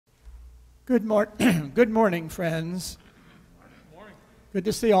Good morning, friends. Morning. Good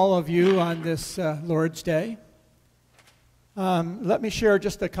to see all of you on this Lord's Day. Let me share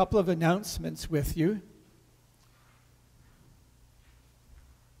just a couple of announcements with you.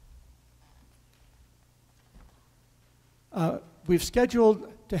 We've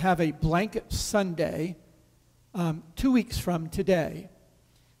scheduled to have a Blanket Sunday 2 weeks from today.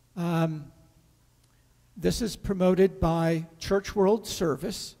 This is promoted by Church World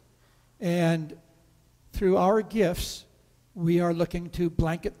Service, and through our gifts, we are looking to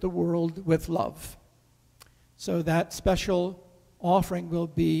blanket the world with love. So that special offering will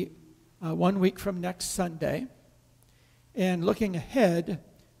be 1 week from next Sunday. And looking ahead,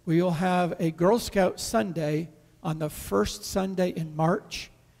 we will have a Girl Scout Sunday on the first Sunday in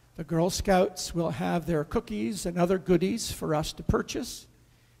March. The Girl Scouts will have their cookies and other goodies for us to purchase.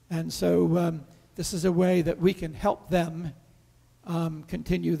 And so this is a way that we can help them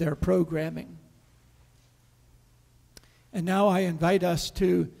continue their programming. And now I invite us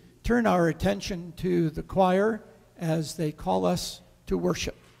to turn our attention to the choir as they call us to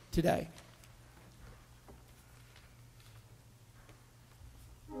worship today.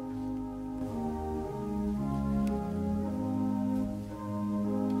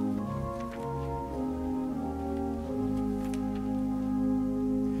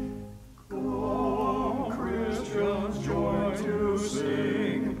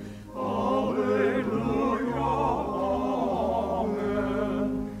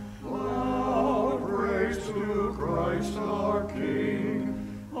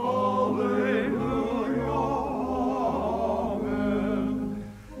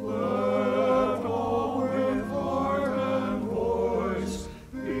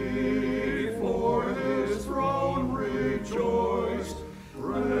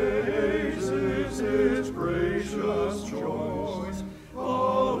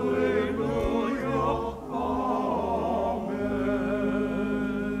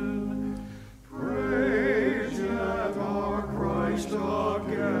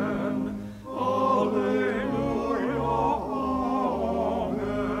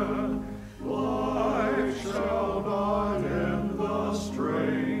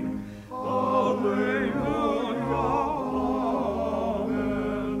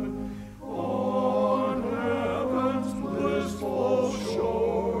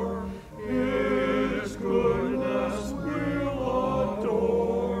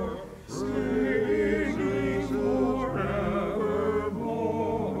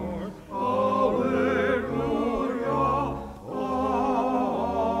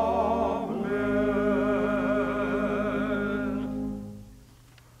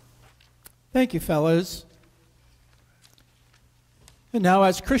 Thank you, fellas. And now,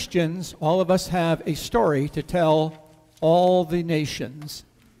 as Christians, all of us have a story to tell all the nations.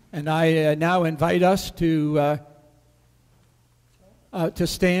 And I now invite us to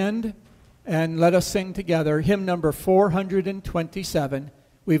stand and let us sing together hymn number 427,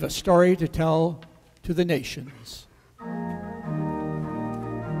 "We've a Story to Tell to the Nations."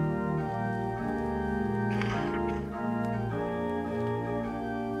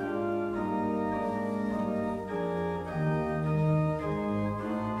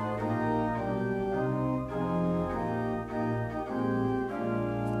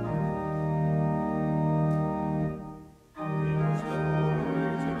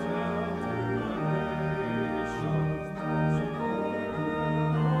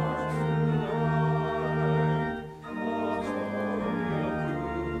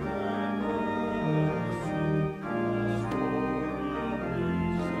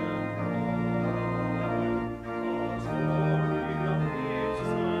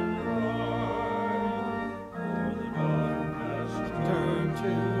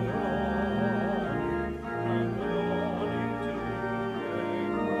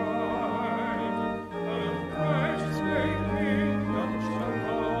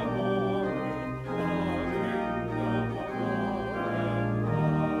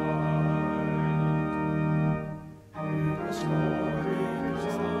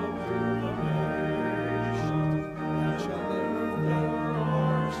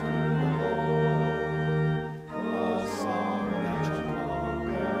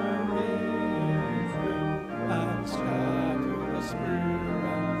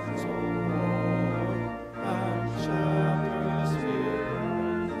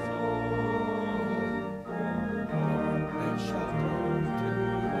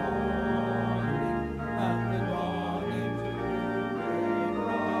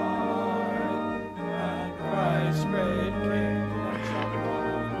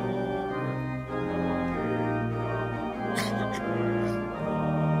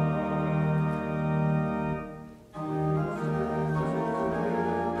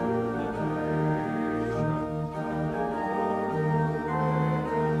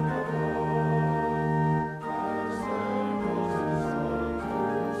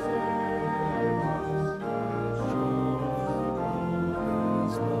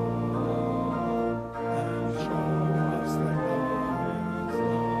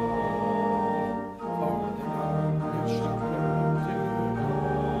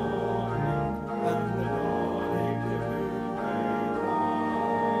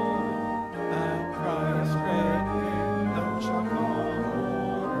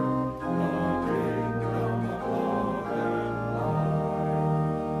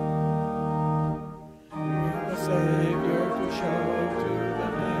 Savior, to show to the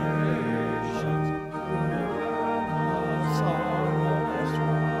nations a sorrowless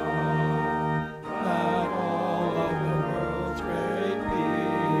one, that all of the world's great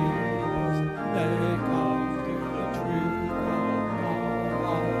peoples may come to the truth of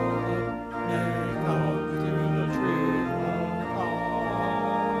God. May come to the truth of God.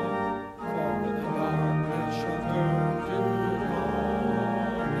 For the darkness shall turn to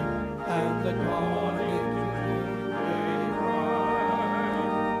dawn, and the dawning to day bright.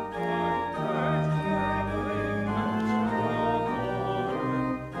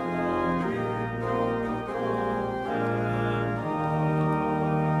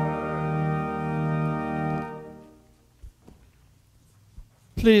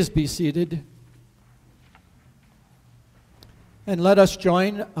 Please be seated. And let us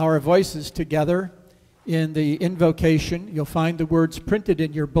join our voices together in the invocation. You'll find the words printed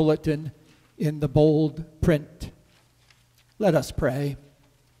in your bulletin in the bold print. Let us pray.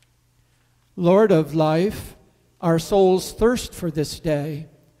 Lord of life, our souls thirst for this day.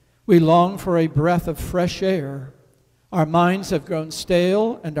 We long for a breath of fresh air. Our minds have grown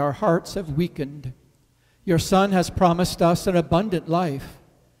stale and our hearts have weakened. Your Son has promised us an abundant life,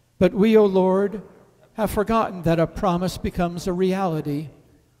 but we, O Lord, have forgotten that a promise becomes a reality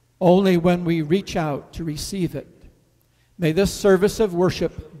only when we reach out to receive it. May this service of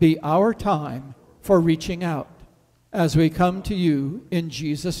worship be our time for reaching out as we come to you in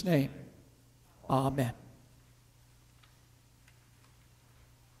Jesus' name. Amen.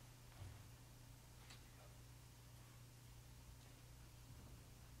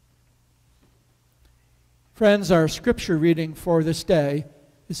 Friends, our scripture reading for this day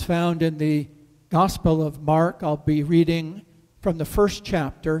is found in the Gospel of Mark. I'll be reading from the first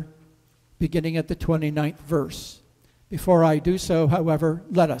chapter, beginning at the 29th verse. Before I do so, however,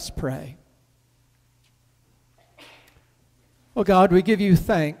 let us pray. Oh God, we give you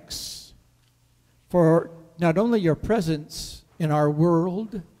thanks for not only your presence in our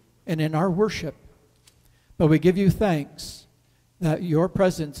world and in our worship, but we give you thanks that your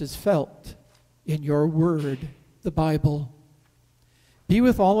presence is felt in your word, the Bible. Be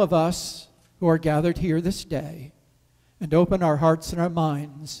with all of us who are gathered here this day, and open our hearts and our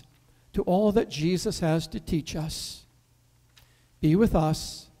minds to all that Jesus has to teach us. Be with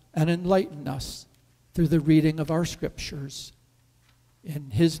us and enlighten us through the reading of our scriptures. In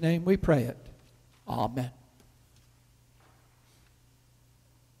his name we pray it. Amen.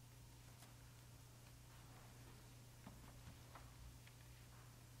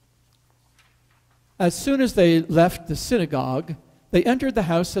 As soon as they left the synagogue, they entered the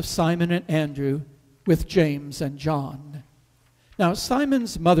house of Simon and Andrew with James and John. Now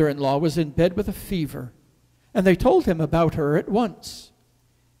Simon's mother-in-law was in bed with a fever, and they told him about her at once.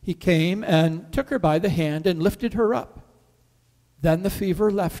 He came and took her by the hand and lifted her up. Then the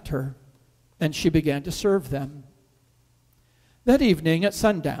fever left her, and she began to serve them. That evening at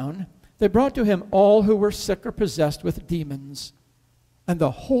sundown, they brought to him all who were sick or possessed with demons, and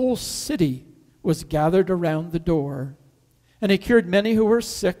the whole city was gathered around the door. And he cured many who were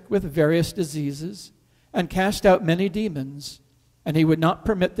sick with various diseases, and cast out many demons, and he would not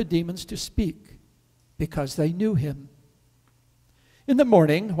permit the demons to speak, because they knew him. In the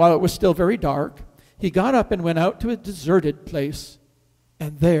morning, while it was still very dark, he got up and went out to a deserted place,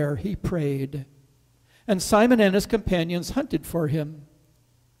 and there he prayed. And Simon and his companions hunted for him.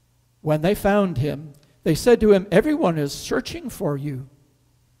 When they found him, they said to him, "Everyone is searching for you."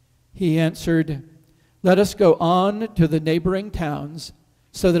 He answered, "Let us go on to the neighboring towns,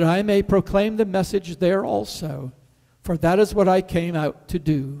 so that I may proclaim the message there also, for that is what I came out to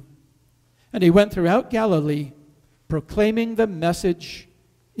do." And he went throughout Galilee, proclaiming the message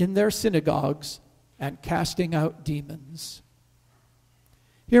in their synagogues and casting out demons.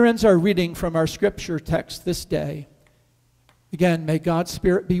 Here ends our reading from our scripture text this day. Again, may God's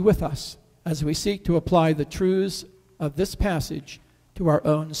Spirit be with us as we seek to apply the truths of this passage to our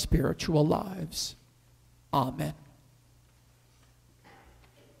own spiritual lives. Amen.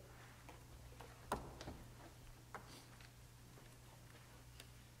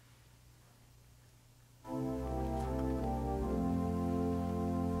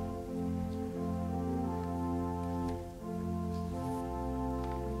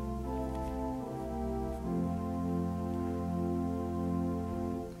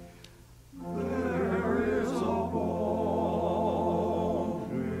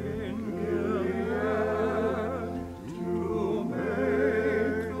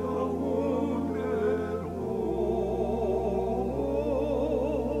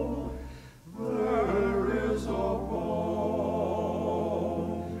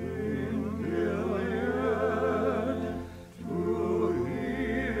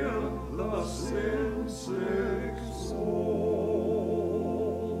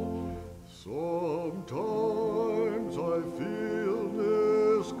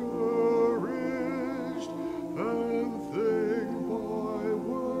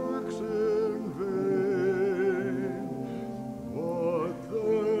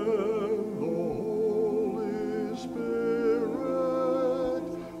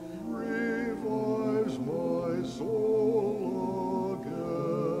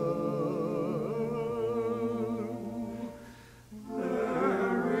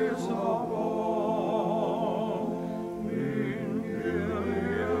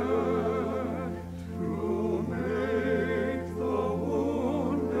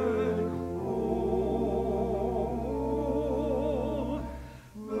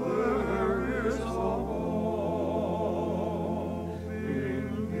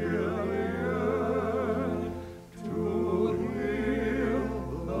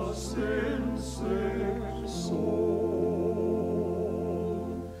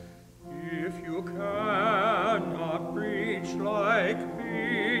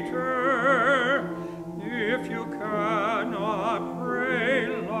 greater if you cannot pray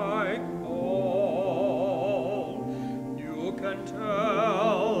like Paul. You can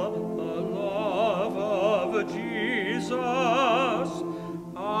tell the love of Jesus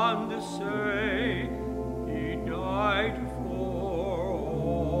and say he died for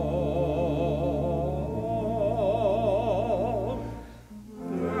all.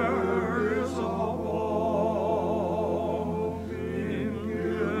 There is a balm in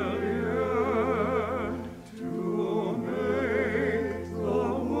Gilead to make the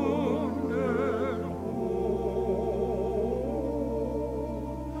wounded whole.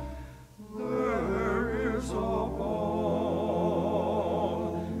 There is a balm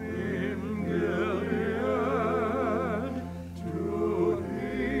in Gilead to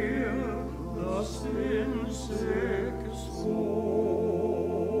heal the sin-sick soul.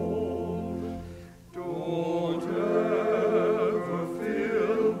 Don't ever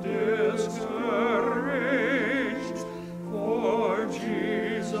feel discouraged, for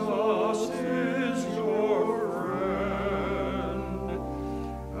Jesus is your friend.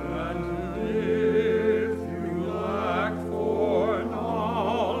 And if you lack for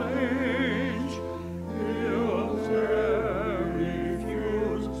knowledge, he'll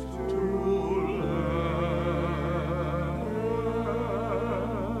refuse to lend.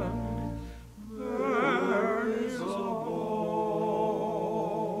 There is a balm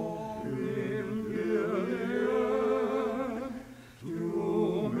in Gilead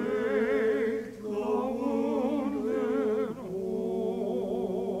to make the wounded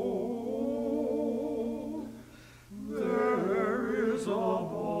whole. There is a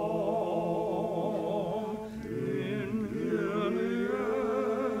balm in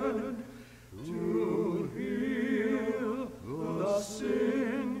Gilead to heal the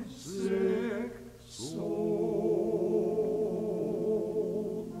sin-sick soul.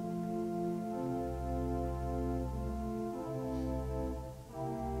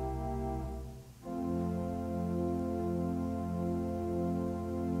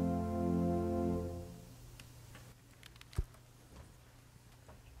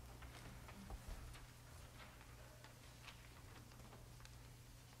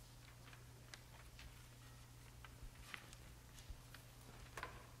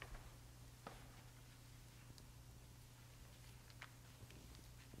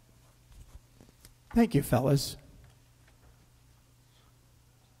 Thank you, fellas.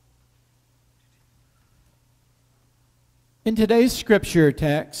 In today's scripture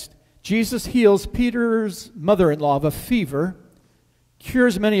text, Jesus heals Peter's mother-in-law of a fever,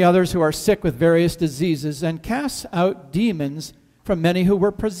 cures many others who are sick with various diseases, and casts out demons from many who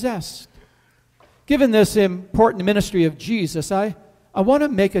were possessed. Given this important ministry of Jesus, I want to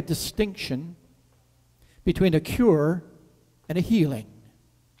make a distinction between a cure and a healing.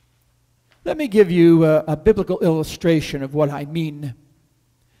 Let me give you a biblical illustration of what I mean.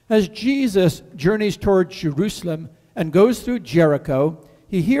 As Jesus journeys towards Jerusalem and goes through Jericho,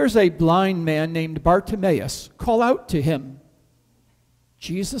 he hears a blind man named Bartimaeus call out to him.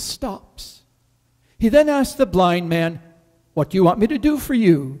 Jesus stops. He then asks the blind man, "What do you want me to do for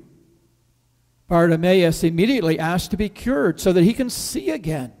you?" Bartimaeus immediately asks to be cured so that he can see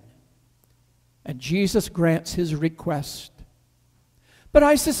again. And Jesus grants his request. But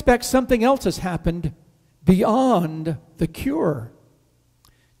I suspect something else has happened beyond the cure.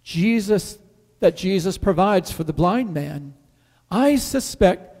 Jesus provides for the blind man. I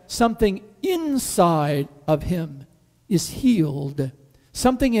suspect something inside of him is healed,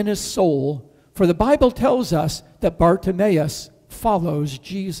 something in his soul, for the Bible tells us that Bartimaeus follows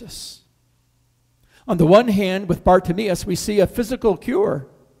Jesus. On the one hand, with Bartimaeus, we see a physical cure.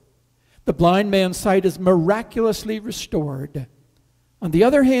 The blind man's sight is miraculously restored. On the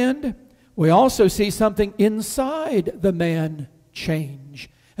other hand, we also see something inside the man change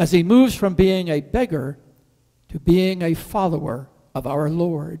as he moves from being a beggar to being a follower of our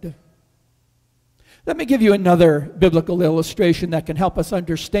Lord. Let me give you another biblical illustration that can help us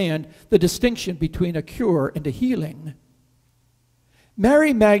understand the distinction between a cure and a healing.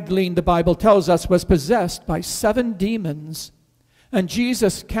 Mary Magdalene, the Bible tells us, was possessed by 7 demons, and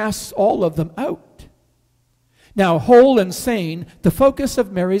Jesus casts all of them out. Now, whole and sane, the focus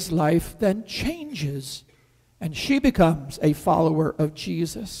of Mary's life then changes, and she becomes a follower of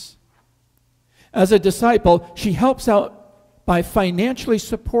Jesus. As a disciple, she helps out by financially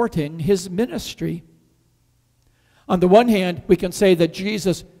supporting his ministry. On the one hand, we can say that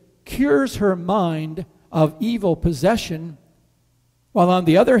Jesus cures her mind of evil possession, while on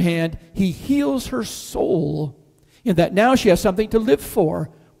the other hand, he heals her soul in that now she has something to live for,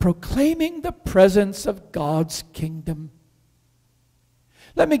 proclaiming the presence of God's kingdom.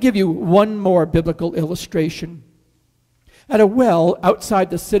 Let me give you one more biblical illustration. At a well outside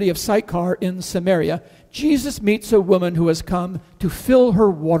the city of Sychar in Samaria, Jesus meets a woman who has come to fill her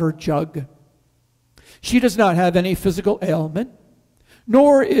water jug. She does not have any physical ailment,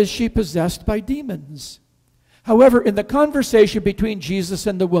 nor is she possessed by demons. However, in the conversation between Jesus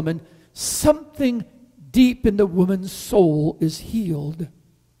and the woman, something deep in the woman's soul is healed.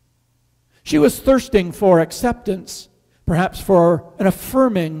 She was thirsting for acceptance, perhaps for an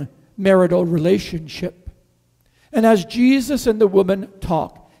affirming marital relationship. And as Jesus and the woman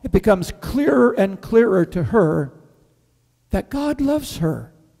talk, it becomes clearer and clearer to her that God loves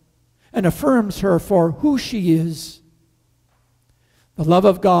her and affirms her for who she is. The love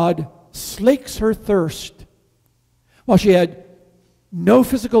of God slakes her thirst. While she had no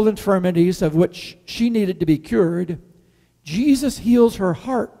physical infirmities of which she needed to be cured, Jesus heals her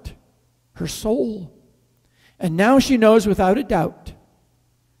heart, her soul. And now she knows without a doubt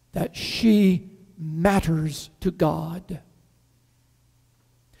that she matters to God.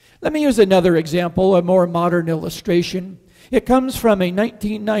 Let me use another example, a more modern illustration. It comes from a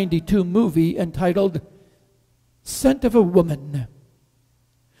 1992 movie entitled Scent of a Woman.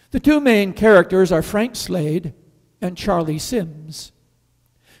 The two main characters are Frank Slade and Charlie Sims.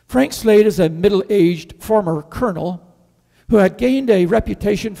 Frank Slade is a middle-aged former colonel who had gained a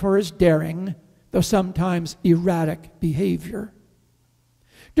reputation for his daring, though sometimes erratic, behavior.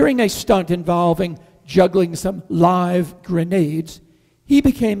 During a stunt involving juggling some live grenades, he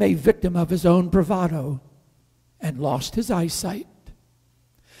became a victim of his own bravado and lost his eyesight.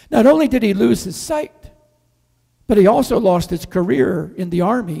 Not only did he lose his sight, but he also lost his career in the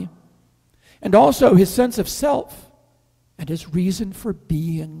army and also his sense of self and his reason for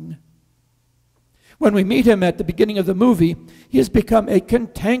being. When we meet him at the beginning of the movie, he has become a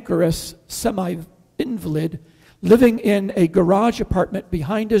cantankerous semi-invalid living in a garage apartment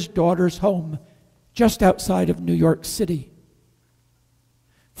behind his daughter's home just outside of New York City.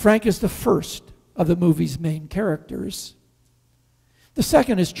 Frank is the first of the movie's main characters. The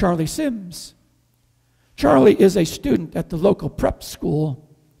second is Charlie Sims. Charlie is a student at the local prep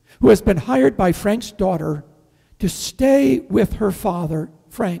school who has been hired by Frank's daughter to stay with her father,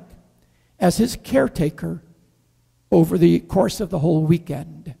 Frank, as his caretaker over the course of the whole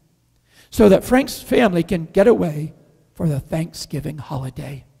weekend, so that Frank's family can get away for the Thanksgiving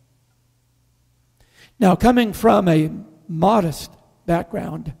holiday. Now, coming from a modest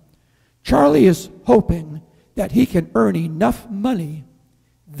background, Charlie is hoping that he can earn enough money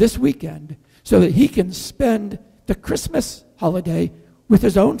this weekend so that he can spend the Christmas holiday with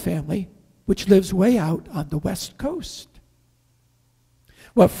his own family, which lives way out on the West Coast.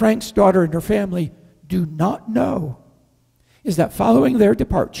 What Frank's daughter and her family do not know is that following their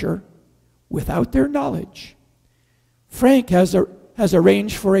departure, without their knowledge, Frank has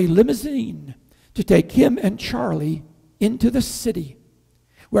arranged for a limousine to take him and Charlie into the city,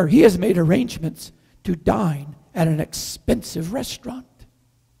 where he has made arrangements to dine at an expensive restaurant.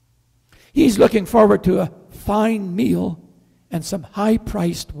 He's looking forward to a fine meal and some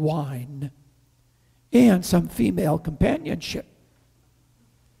high-priced wine and some female companionship.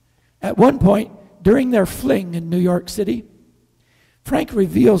 At one point, during their fling in New York City, Frank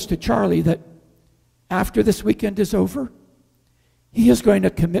reveals to Charlie that after this weekend is over, he is going to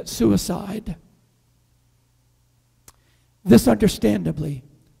commit suicide. This understandably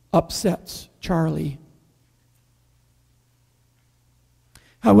upsets Charlie.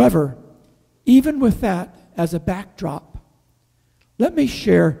 However, even with that as a backdrop, let me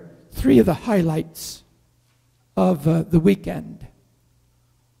share three of the highlights of the weekend.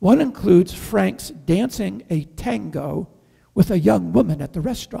 One includes Frank's dancing a tango with a young woman at the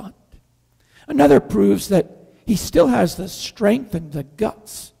restaurant. Another proves that he still has the strength and the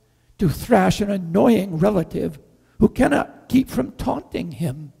guts to thrash an annoying relative who cannot keep from taunting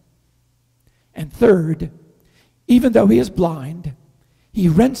him. And third, even though he is blind, he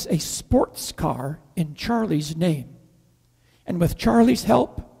rents a sports car in Charlie's name. And with Charlie's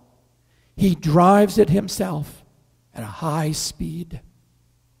help, he drives it himself at a high speed.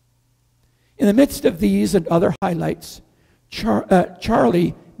 In the midst of these and other highlights,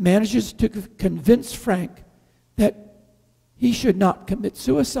 Charlie manages to convince Frank that he should not commit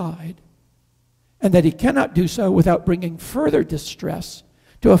suicide and that he cannot do so without bringing further distress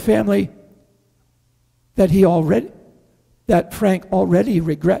to a family that Frank already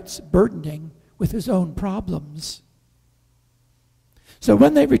regrets burdening with his own problems. So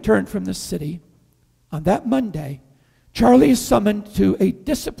when they return from the city on that Monday, Charlie is summoned to a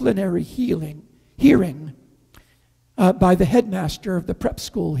disciplinary hearing by the headmaster of the prep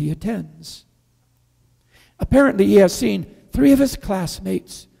school he attends. Apparently, he has seen 3 of his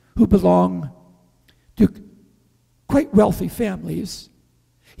classmates who belong to quite wealthy families.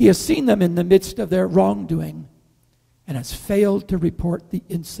 He has seen them in the midst of their wrongdoing and has failed to report the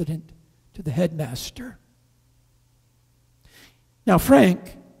incident to the headmaster. Now,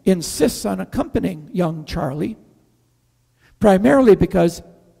 Frank insists on accompanying young Charlie, primarily because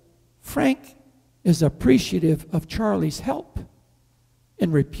Frank is appreciative of Charlie's help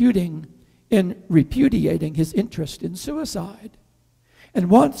in repudiating his interest in suicide and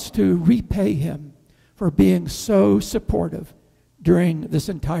wants to repay him for being so supportive during this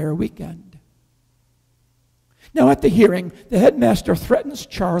entire weekend. Now, at the hearing, the headmaster threatens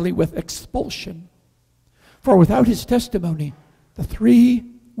Charlie with expulsion, for without his testimony, the 3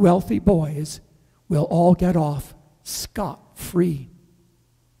 wealthy boys will all get off scot-free.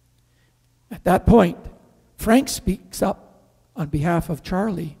 At that point, Frank speaks up on behalf of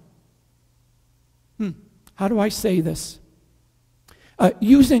Charlie. How do I say this?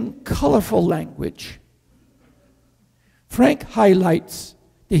 Using colorful language, Frank highlights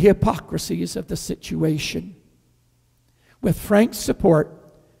the hypocrisies of the situation. With Frank's support,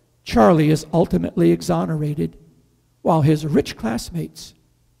 Charlie is ultimately exonerated, while his rich classmates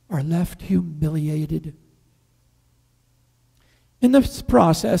are left humiliated. In this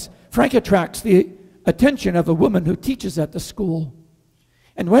process, Frank attracts the attention of a woman who teaches at the school.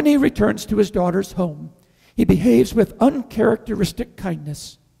 And when he returns to his daughter's home, he behaves with uncharacteristic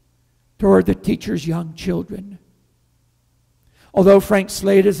kindness toward the teacher's young children. Although Frank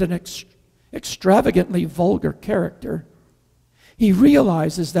Slade is an extravagantly vulgar character, he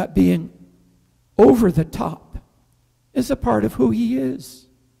realizes that being over the top is a part of who he is.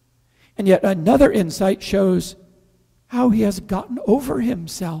 And yet another insight shows how he has gotten over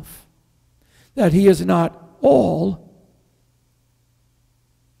himself, that he is not all,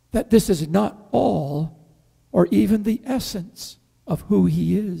 that this is not all or even the essence of who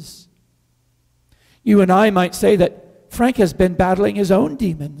he is. You and I might say that Frank has been battling his own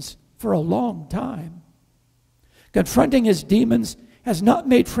demons for a long time. Confronting his demons has not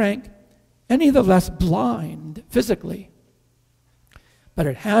made Frank any the less blind physically, but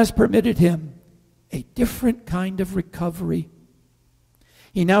it has permitted him a different kind of recovery.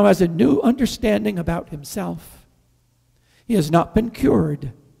 He now has a new understanding about himself. He has not been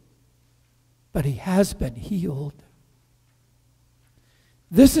cured, but he has been healed.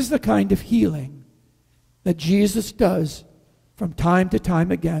 This is the kind of healing that Jesus does from time to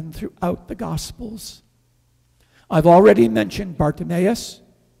time again throughout the Gospels. I've already mentioned Bartimaeus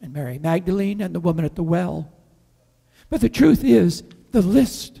and Mary Magdalene and the woman at the well. But the truth is, the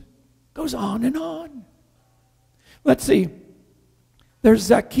list goes on and on. Let's see. There's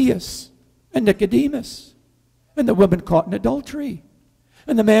Zacchaeus and Nicodemus and the woman caught in adultery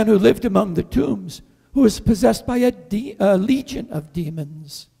and the man who lived among the tombs who was possessed by a legion of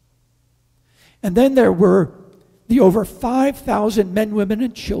demons. And then there were the over 5,000 men, women,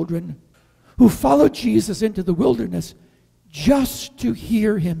 and children who followed Jesus into the wilderness just to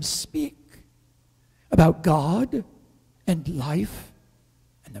hear him speak about God and life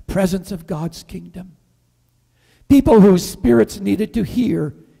and the presence of God's kingdom. People whose spirits needed to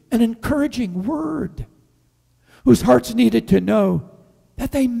hear an encouraging word, whose hearts needed to know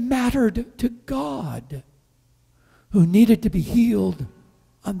that they mattered to God, who needed to be healed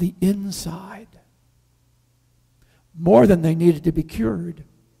on the inside, more than they needed to be cured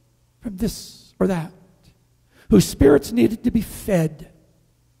from this or that, whose spirits needed to be fed.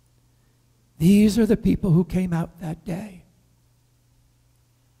 These are the people who came out that day.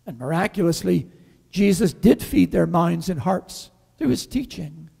 And miraculously, Jesus did feed their minds and hearts through his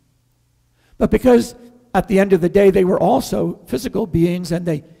teaching. But because at the end of the day they were also physical beings and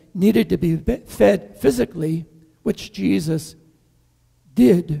they needed to be fed physically, which Jesus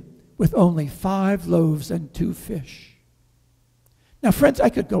did with only 5 loaves and 2 fish. Now, friends, I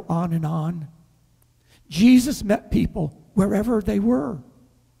could go on and on. Jesus met people wherever they were.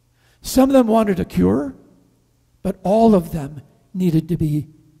 Some of them wanted a cure, but all of them needed to be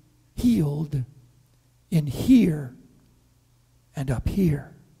healed in here and up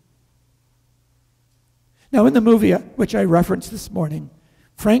here. Now, in the movie which I referenced this morning,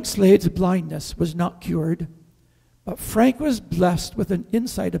 Frank Slade's blindness was not cured, but Frank was blessed with an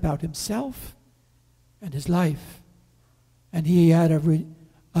insight about himself and his life. And he had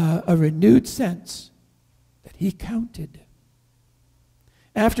a renewed sense that he counted.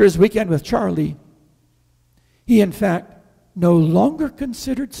 After his weekend with Charlie, he in fact no longer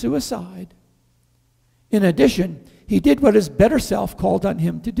considered suicide. In addition, he did what his better self called on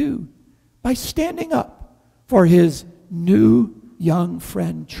him to do by standing up for his new young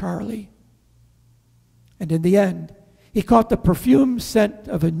friend Charlie. And in the end, He caught the perfume scent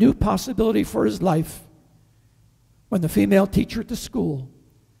of a new possibility for his life when the female teacher at the school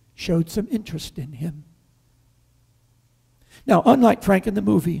showed some interest in him. Now, unlike Frank in the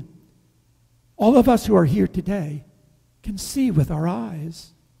movie, all of us who are here today can see with our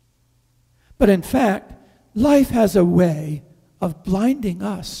eyes. But in fact, life has a way of blinding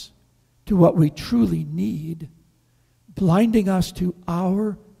us to what we truly need, blinding us to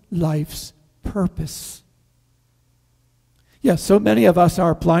our life's purpose. Yes, so many of us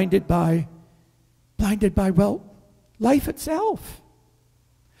are blinded by, well, life itself.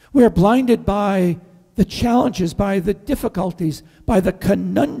 We're blinded by the challenges, by the difficulties, by the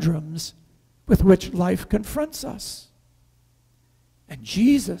conundrums with which life confronts us. And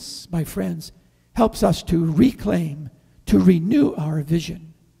Jesus, my friends, helps us to reclaim, to renew our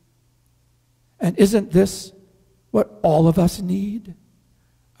vision. And isn't this what all of us need?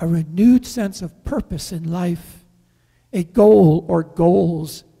 A renewed sense of purpose in life, a goal or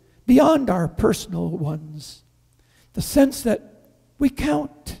goals beyond our personal ones, the sense that we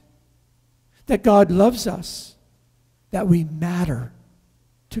count, that God loves us, that we matter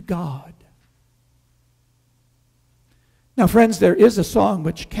to God. Now, friends, there is a song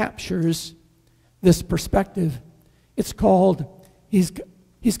which captures this perspective. It's called He's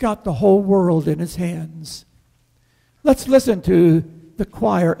Got the Whole World in His Hands. Let's listen to the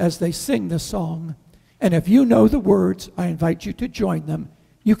choir as they sing this song. And if you know the words, I invite you to join them.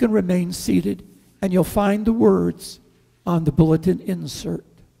 You can remain seated, and you'll find the words on the bulletin insert.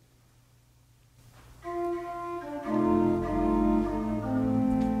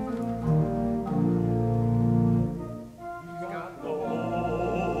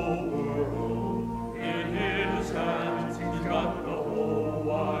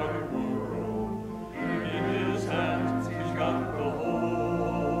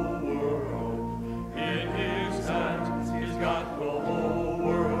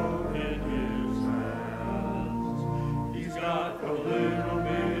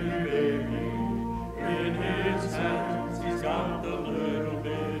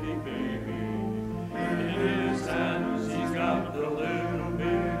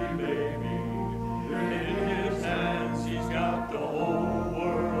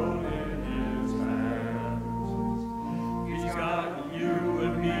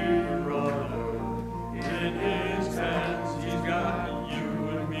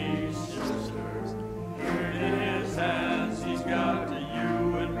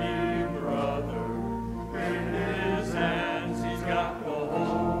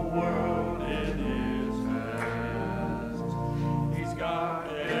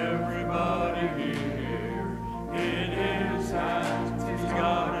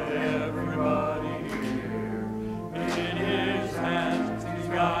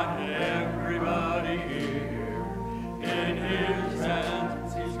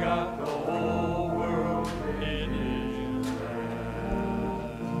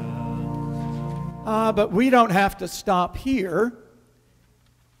 But we don't have to stop here.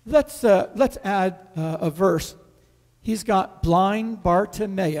 Let's add a verse. He's got blind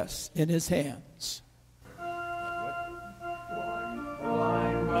Bartimaeus in his hands.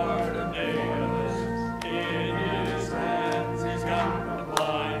 Blind Bartimaeus in his hands. He's got the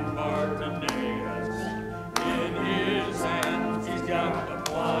blind Bartimaeus in his hands. He's got the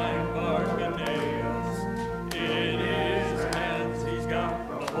blind Bartimaeus in his hands. He's got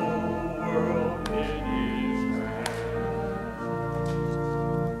the whole world in his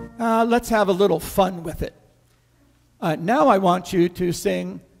hands. Let's have a little fun with it. Now I want you to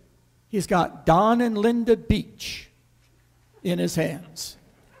sing, he's got Don and Linda Beach in his hands.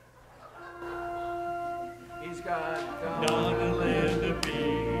 He's got Don and Linda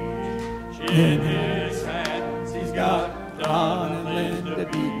Beach in his hands. He's got Don and Linda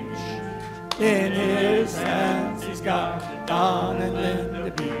Beach in his hands. He's got Don and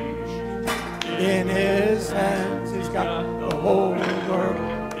Linda Beach in his hands. He's got the whole world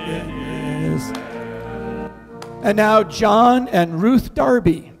in his hands. And now John and Ruth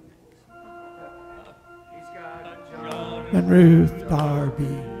Darby. He's got John And Ruth Darby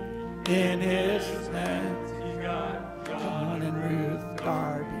in his hands. He's got John and Ruth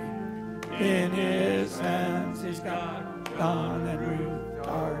Darby in his hands. He's got John and Ruth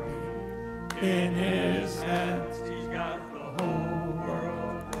Darby in his hands. He's got the whole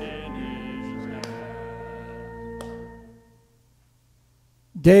world in his hands.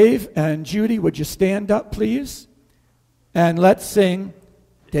 Dave and Judy, would you stand up, please? And let's sing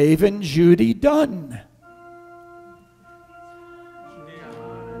Dave and Judy Dunn.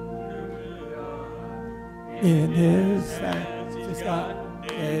 In his hands, he's got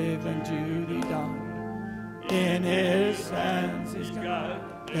Dave and Judy Dunn. In his hands he's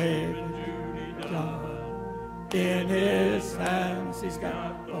got David, John. In his hands he's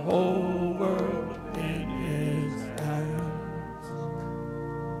got the whole world in his hands.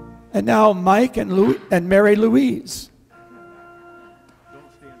 And now Mike and Mary Louise.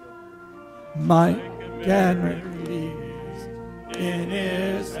 Mike and Mary Louise. In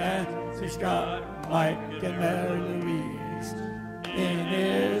his hands he's got Mike and Mary Louise. In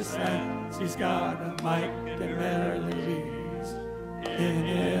his hands he's got a Mike and Mary Louise. In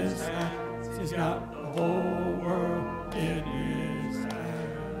his hands he's got the whole world in his hands.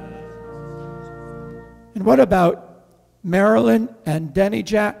 And what about Marilyn and Denny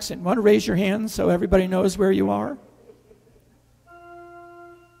Jackson? Want to raise your hands so everybody knows where you are?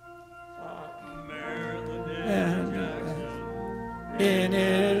 And in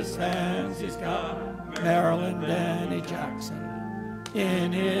his hands he's got Marilyn Denny Jackson.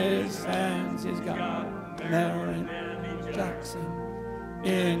 In his hands he's got Marilyn Jackson.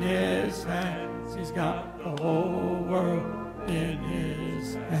 In his hands he's got the whole world in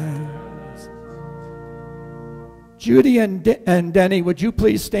his hands. Judy and Denny, would you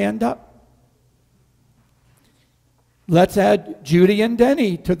please stand up? Let's add Judy and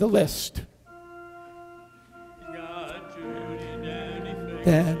Denny to the list.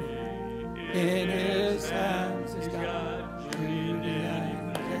 Then in his hands he's got Judy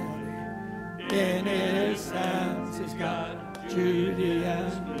and Denny. In his hands he's got Judy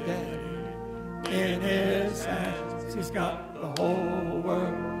and Denny. In his hands he's got the whole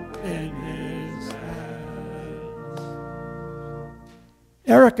world in his hands.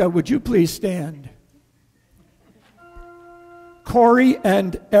 Erica, would you please stand? Corey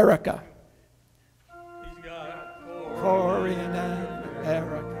and Erica. Corey and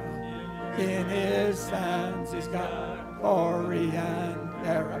Erica. In his hands he's got Corey and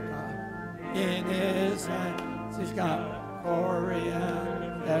Erica. In his hands he's got Corey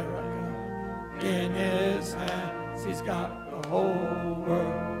and Erica. In his hands he's got the whole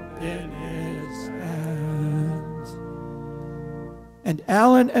world in his hands. And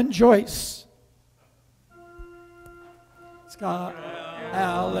Alan and Joyce. It's got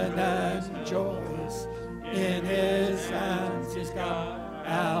Alan and Joyce. In his hands he's got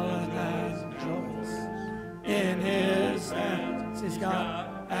Alan and Joyce. In his hands he's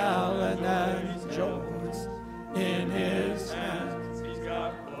got Alan and Joyce. In his hands he's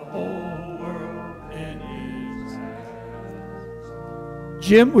got the whole world in his hands.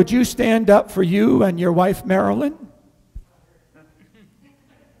 Jim, would you stand up for you and your wife Marilyn?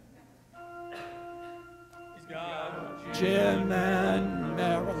 Jim and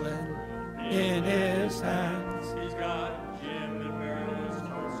Marilyn. In his hands he's got Jim and Marilyn's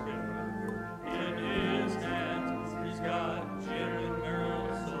soul skipper. In his hands he's got Jim and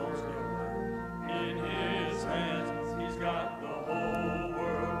Marilyn's soul skipper. In his hands he's got the whole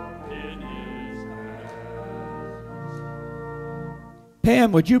world in his hands.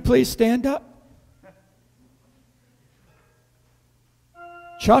 Pam, would you please stand up?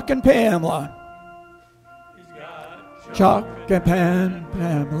 Chuck and Pamela. Chuck and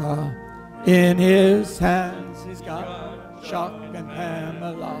Pamela. In his hands he's got Chuck and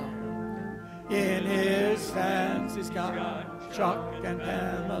Pamela. In his hands he's got Chuck and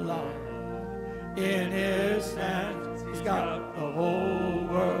Pamela. In his hands he's got the whole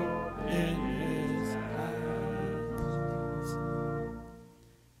world in his hands.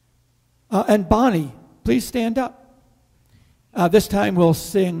 And Bonnie, please stand up. This time we'll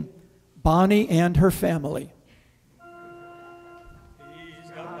sing Bonnie and Her Family.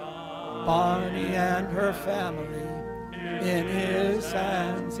 Bonnie and her family. In his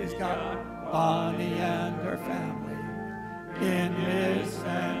hands he's got Bonnie and her family. In his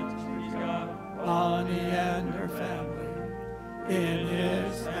hands he's got Bonnie and her family. In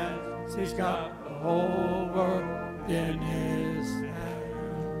his hands he's got the whole world in his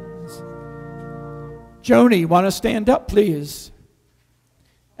hands. Joni, want to stand up, please?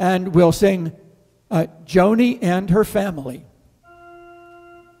 And we'll sing Joni and Her Family.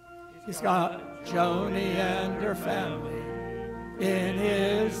 He's got Joni and her family. In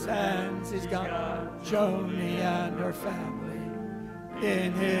his hands he's got Joni and her family.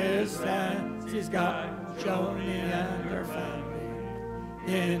 In his hands he's got Joni and her family.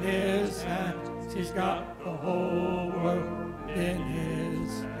 In his hands he's got the whole world in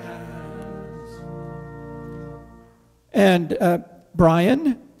his hands. And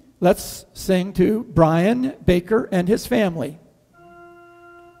Brian, let's sing to Brian Baker and his family.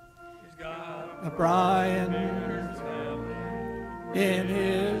 Brian, in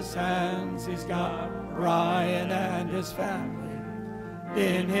his hands he's got Brian and his family.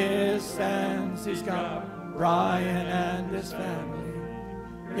 In his hands he's got Brian and his family.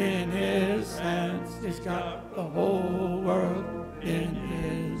 In his hands, he's got the whole world in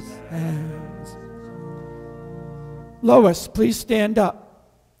his hands. Lois, please stand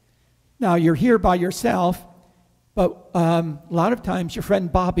up. Now, you're here by yourself, but a lot of times your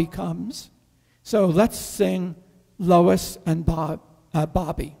friend Bobby comes. So let's sing Lois and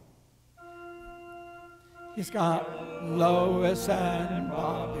Bobby. He's got Lois and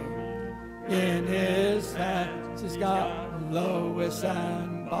Bobby. In his hands, he's got Lois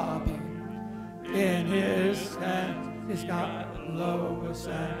and Bobby. In his hands, he's got Lois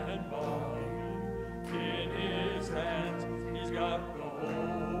and Bobby. In his hands, he's got the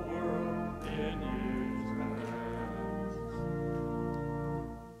whole world in his hands.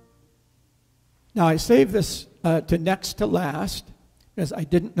 Now, I saved this to next to last because I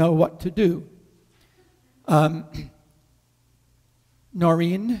didn't know what to do.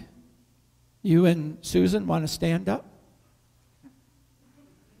 Noreen, you and Susan want to stand up?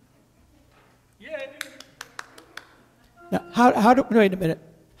 Now, wait a minute.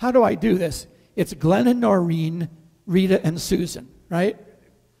 How do I do this? It's Glenn and Noreen, Rita and Susan, right?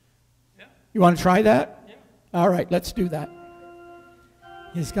 Yeah. You want to try that? Yeah. All right, let's do that.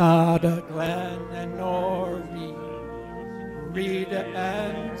 He's got a Glenn and Noreen, Rita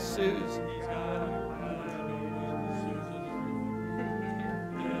and Susan. He's got a Glenn and Susan.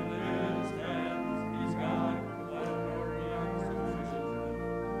 In his hands, he's got Glenn and Susan.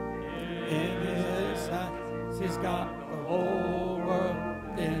 In his hands, he's got the whole world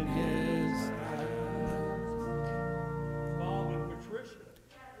in his hands. Bob and Patricia.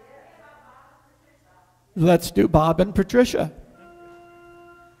 Let's do Bob and Patricia.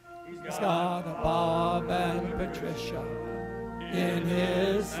 He's got a Bob and Patricia. In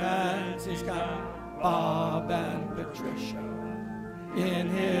his hands, he's got Bob and Patricia. In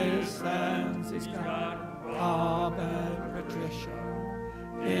his hands, he's got Bob and Patricia.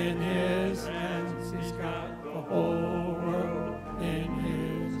 In his hands, he's got the whole world in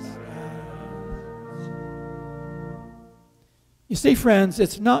his hands. You see, friends,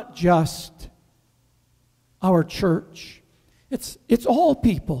 it's not just our church. It's all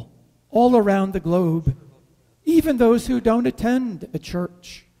people all around the globe, even those who don't attend a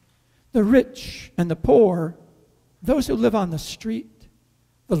church, the rich and the poor, those who live on the street,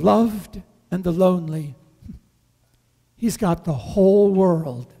 the loved and the lonely. He's got the whole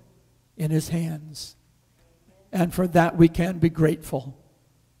world in his hands. And for that we can be grateful.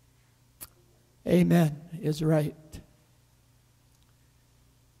 Amen is right.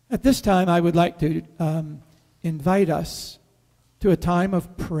 At this time, I would like to invite us to a time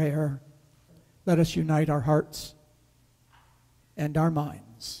of prayer. Let us unite our hearts and our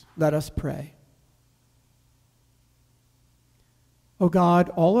minds. Let us pray. O God,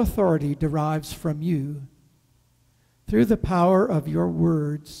 all authority derives from you. Through the power of your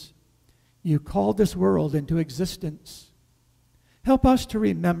words, you called this world into existence. Help us to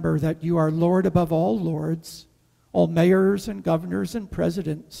remember that you are Lord above all lords, all mayors and governors and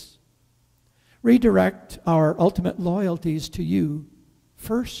presidents. Redirect our ultimate loyalties to you,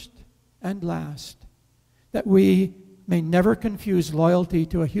 first and last, that we may never confuse loyalty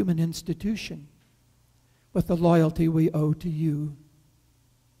to a human institution with the loyalty we owe to you.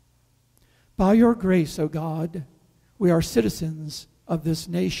 By your grace, O God, we are citizens of this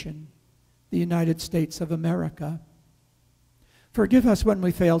nation, the United States of America. Forgive us when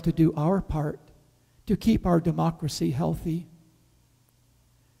we fail to do our part to keep our democracy healthy.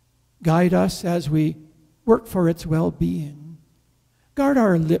 Guide us as we work for its well-being. Guard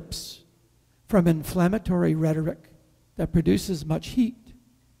our lips from inflammatory rhetoric that produces much heat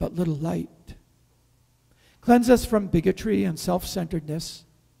but little light. Cleanse us from bigotry and self-centeredness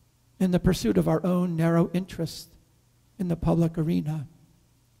in the pursuit of our own narrow interests in the public arena.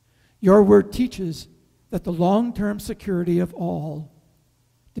 Your word teaches that the long-term security of all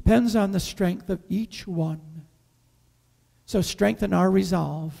depends on the strength of each one. So strengthen our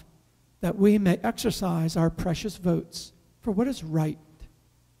resolve that we may exercise our precious votes for what is right,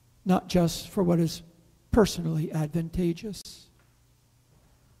 not just for what is personally advantageous.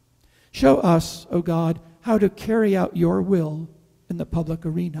 Show us, O God, how to carry out your will in the public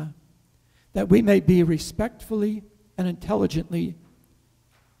arena, that we may be respectfully and intelligently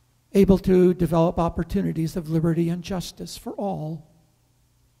able to develop opportunities of liberty and justice for all.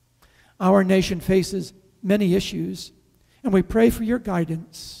 Our nation faces many issues, and we pray for your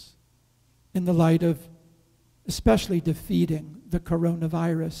guidance in the light of especially defeating the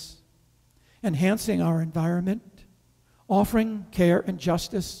coronavirus, enhancing our environment, offering care and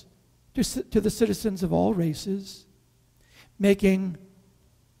justice to the citizens of all races, making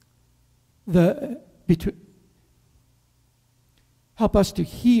Help us to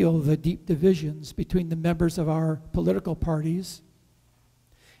heal the deep divisions between the members of our political parties,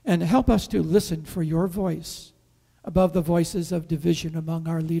 and help us to listen for your voice above the voices of division among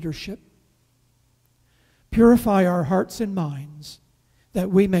our leadership. Purify our hearts and minds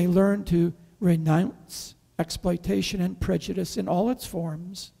that we may learn to renounce exploitation and prejudice in all its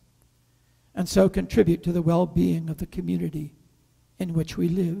forms, and so contribute to the well-being of the community in which we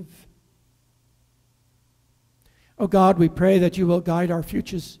live. Oh God, we pray that you will guide our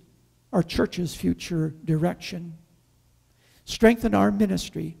church's future direction. Strengthen our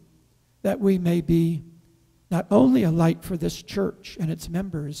ministry that we may be not only a light for this church and its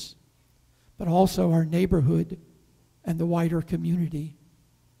members, but also our neighborhood and the wider community.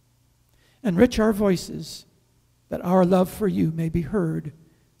 Enrich our voices that our love for you may be heard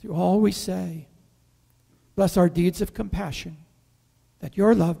through all we say. Bless our deeds of compassion, that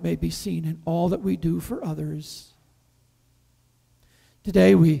your love may be seen in all that we do for others.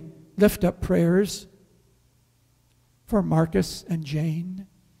 Today we lift up prayers for Marcus and Jane,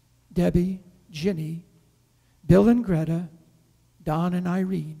 Debbie, Ginny, Bill and Greta, Don and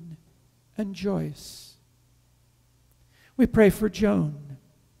Irene, and Joyce. We pray for Joan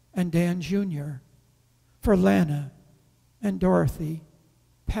and Dan Jr., for Lana and Dorothy,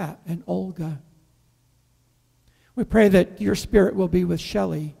 Pat and Olga. We pray that your Spirit will be with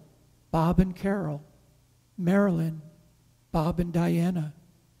Shelley, Bob and Carol, Marilyn, Bob and Diana,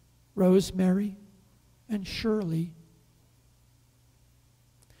 Rosemary and Shirley.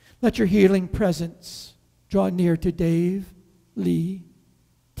 Let your healing presence draw near to Dave, Lee,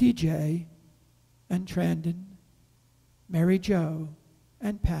 TJ, and Trandon, Mary Jo,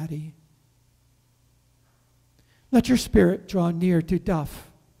 and Patty. Let your Spirit draw near to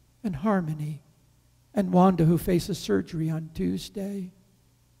Duff and Harmony and Wanda, who faces surgery on Tuesday,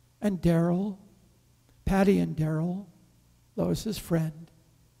 and Daryl, Patty and Daryl, Lois's friend,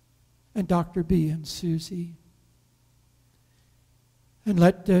 and Dr. B and Susie. And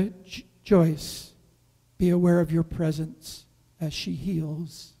let Joyce be aware of your presence as she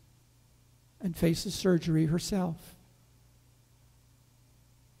heals and faces surgery herself.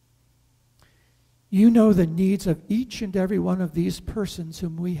 You know the needs of each and every one of these persons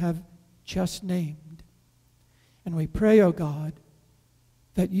whom we have just named. And we pray, O God,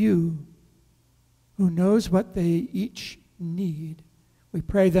 that you, who knows what they each need, we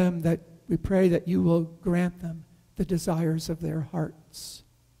pray that you will grant them the desires of their hearts.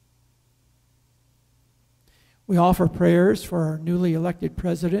 We offer prayers for our newly elected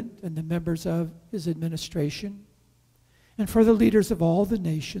president and the members of his administration, and for the leaders of all the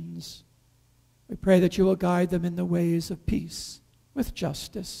nations. We pray that you will guide them in the ways of peace with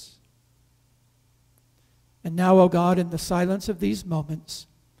justice. And now, O God, in the silence of these moments,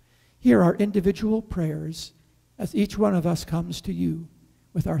 hear our individual prayers as each one of us comes to you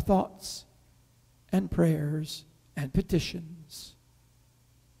with our thoughts and prayers and petitions.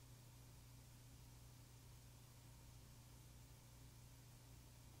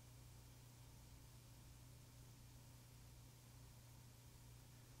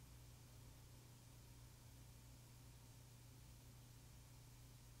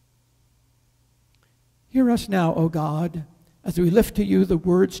 Hear us now, O God, as we lift to you the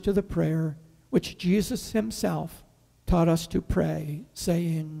words to the prayer which Jesus himself taught us to pray,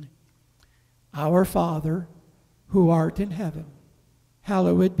 saying, Our Father, who art in heaven,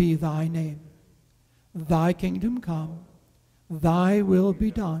 hallowed be thy name. Thy kingdom come, thy will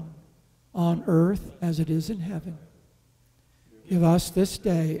be done, on earth as it is in heaven. Give us this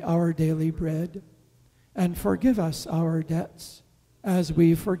day our daily bread, and forgive us our debts, as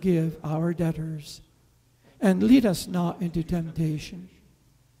we forgive our debtors. And lead us not into temptation,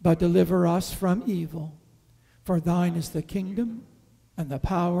 but deliver us from evil. For thine is the kingdom, and the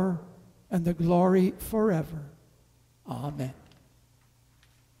power, and the glory forever. Amen.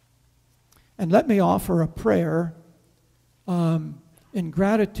 And let me offer a prayer in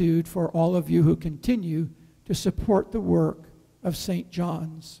gratitude for all of you who continue to support the work of St.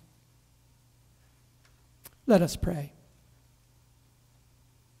 John's. Let us pray.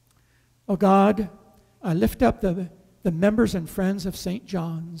 O God, I lift up the members and friends of St.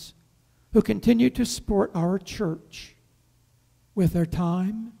 John's who continue to support our church with their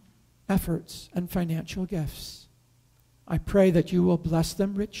time, efforts, and financial gifts. I pray that you will bless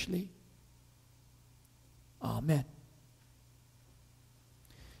them richly. Amen.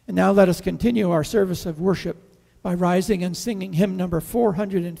 And now let us continue our service of worship by rising and singing hymn number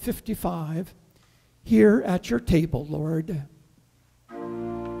 455, Here at Your Table, Lord.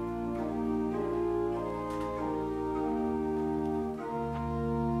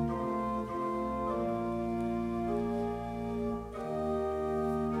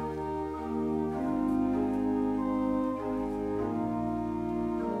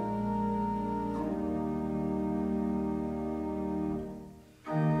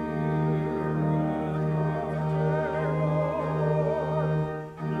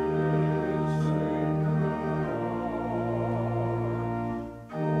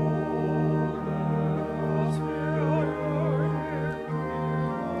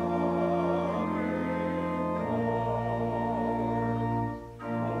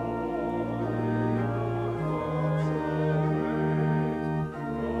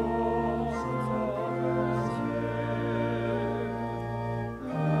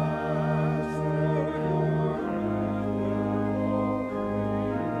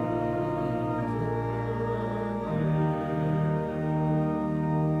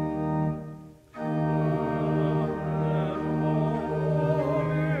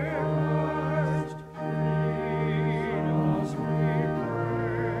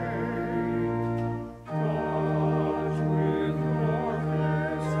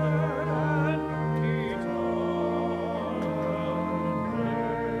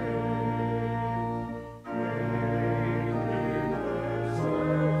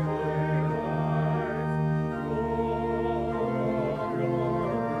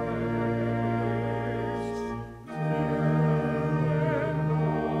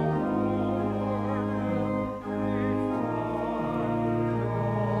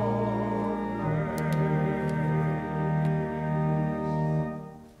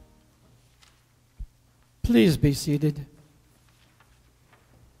 Please be seated.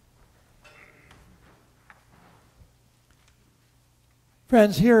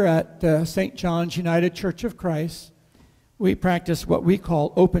 Friends, here at St. John's United Church of Christ, we practice what we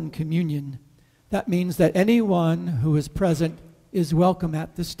call open communion. That means that anyone who is present is welcome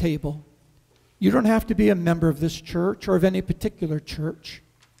at this table. You don't have to be a member of this church or of any particular church.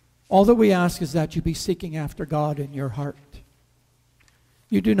 All that we ask is that you be seeking after God in your heart.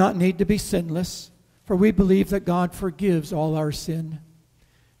 You do not need to be sinless, for we believe that God forgives all our sin.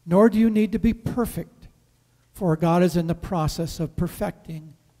 Nor do you need to be perfect, for God is in the process of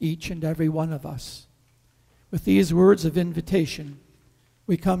perfecting each and every one of us. With these words of invitation,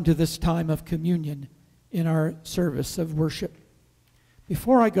 we come to this time of communion in our service of worship.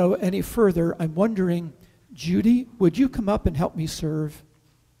 Before I go any further, I'm wondering, Judy, would you come up and help me serve?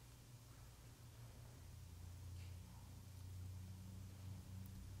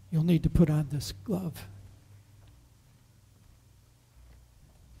 You'll need to put on this glove.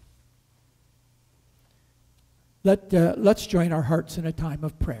 Let's join our hearts in a time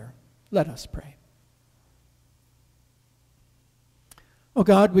of prayer. Let us pray. Oh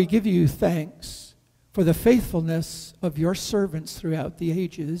God, we give you thanks for the faithfulness of your servants throughout the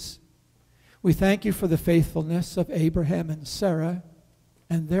ages. We thank you for the faithfulness of Abraham and Sarah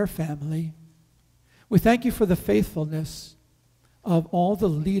and their family. We thank you for the faithfulness of all the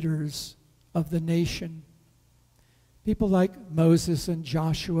leaders of the nation, people like Moses and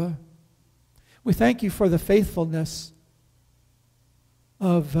Joshua. We thank you for the faithfulness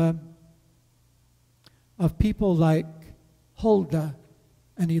of people like Huldah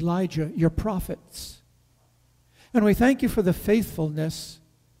and Elijah, your prophets. And we thank you for the faithfulness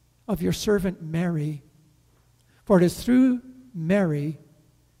of your servant Mary, for it is through Mary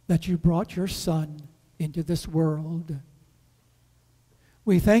that you brought your Son into this world.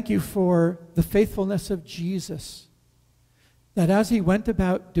 We thank you for the faithfulness of Jesus, that as he went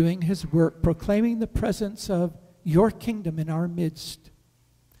about doing his work, proclaiming the presence of your kingdom in our midst,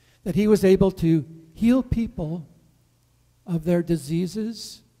 that he was able to heal people of their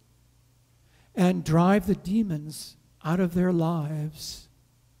diseases and drive the demons out of their lives.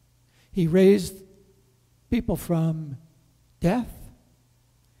 He raised people from death.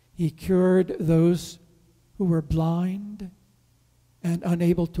 He cured those who were blind and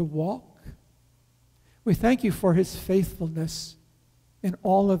unable to walk. We thank you for his faithfulness in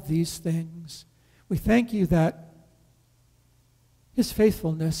all of these things. We thank you that his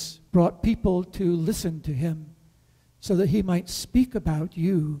faithfulness brought people to listen to him so that he might speak about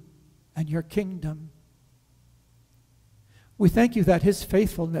you and your kingdom. We thank you that his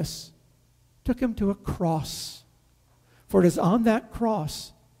faithfulness took him to a cross, for it is on that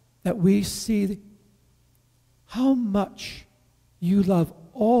cross that we see how much you love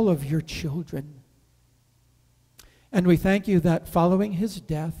all of your children. And we thank you that following his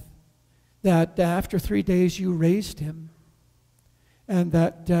death, that after 3 days you raised him, and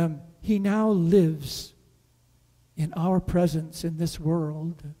that he now lives in our presence in this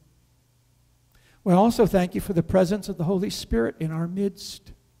world. We also thank you for the presence of the Holy Spirit in our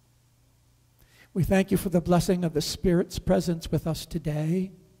midst. We thank you for the blessing of the Spirit's presence with us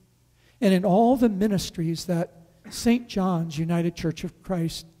today, and in all the ministries that St. John's United Church of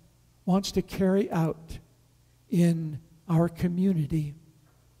Christ wants to carry out in our community.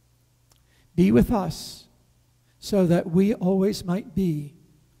 Be with us so that we always might be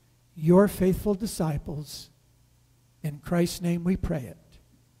your faithful disciples. In Christ's name we pray it.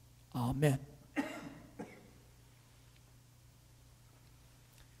 Amen.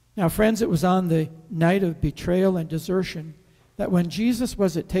 Now, friends, it was on the night of betrayal and desertion that when Jesus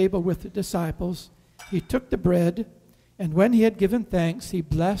was at table with the disciples, he took the bread, and when he had given thanks, he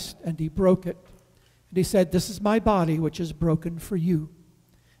blessed and he broke it. And he said, "This is my body, which is broken for you.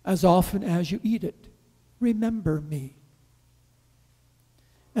 As often as you eat it, remember me."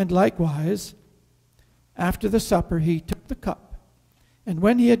 And likewise, after the supper, he took the cup, and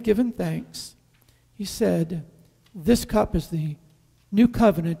when he had given thanks, he said, "This cup is the new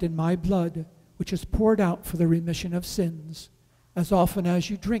covenant in my blood, which is poured out for the remission of sins. As often as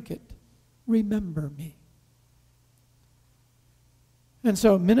you drink it, remember me." And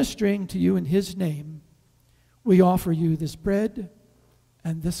so, ministering to you in his name, we offer you this bread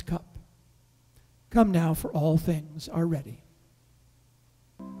and this cup. Come now, for all things are ready.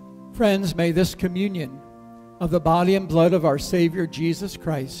 Friends, may this communion of the body and blood of our Savior Jesus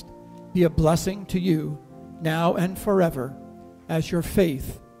Christ be a blessing to you now and forever, as your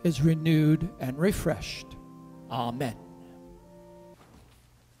faith is renewed and refreshed. Amen.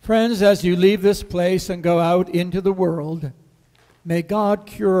 Friends, as you leave this place and go out into the world, may God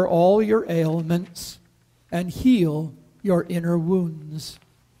cure all your ailments and heal your inner wounds.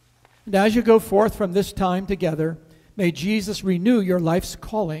 And as you go forth from this time together, may Jesus renew your life's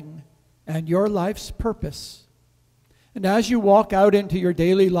calling and your life's purpose. And as you walk out into your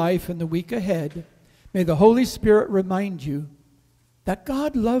daily life in the week ahead, may the Holy Spirit remind you that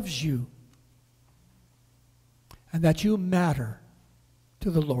God loves you and that you matter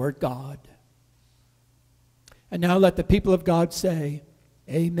to the Lord God. And now let the people of God say,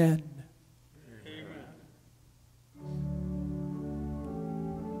 Amen.